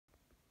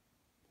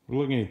We're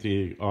looking at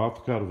the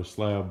offcut of a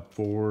slab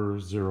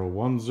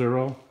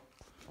 4010.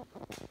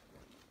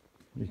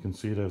 You can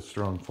see it has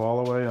strong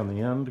fall away on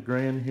the end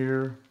grain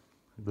here.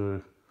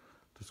 The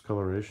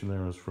discoloration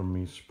there is from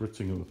me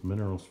spritzing it with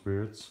mineral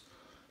spirits.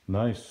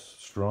 Nice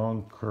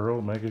strong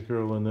curl, mega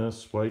curl in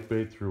this, white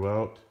bait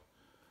throughout.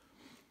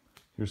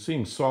 You're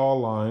seeing saw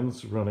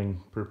lines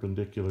running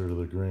perpendicular to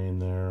the grain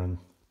there on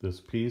this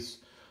piece.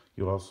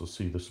 You also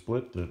see the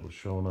split that was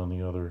shown on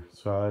the other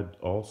side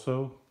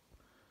also.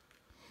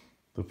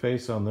 The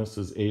face on this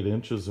is 8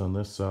 inches on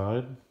this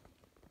side.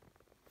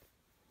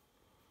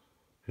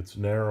 It's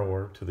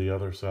narrower to the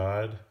other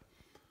side.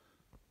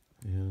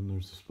 And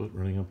there's a split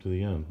running up to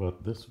the end.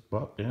 But this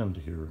butt end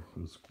here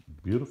is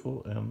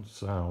beautiful and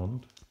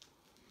sound.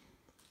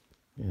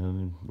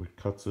 And it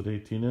cuts at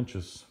 18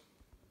 inches.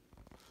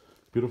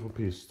 Beautiful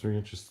piece, 3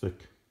 inches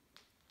thick.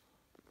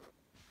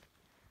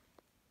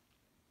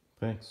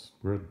 Thanks.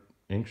 We're at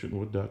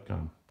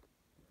ancientwood.com.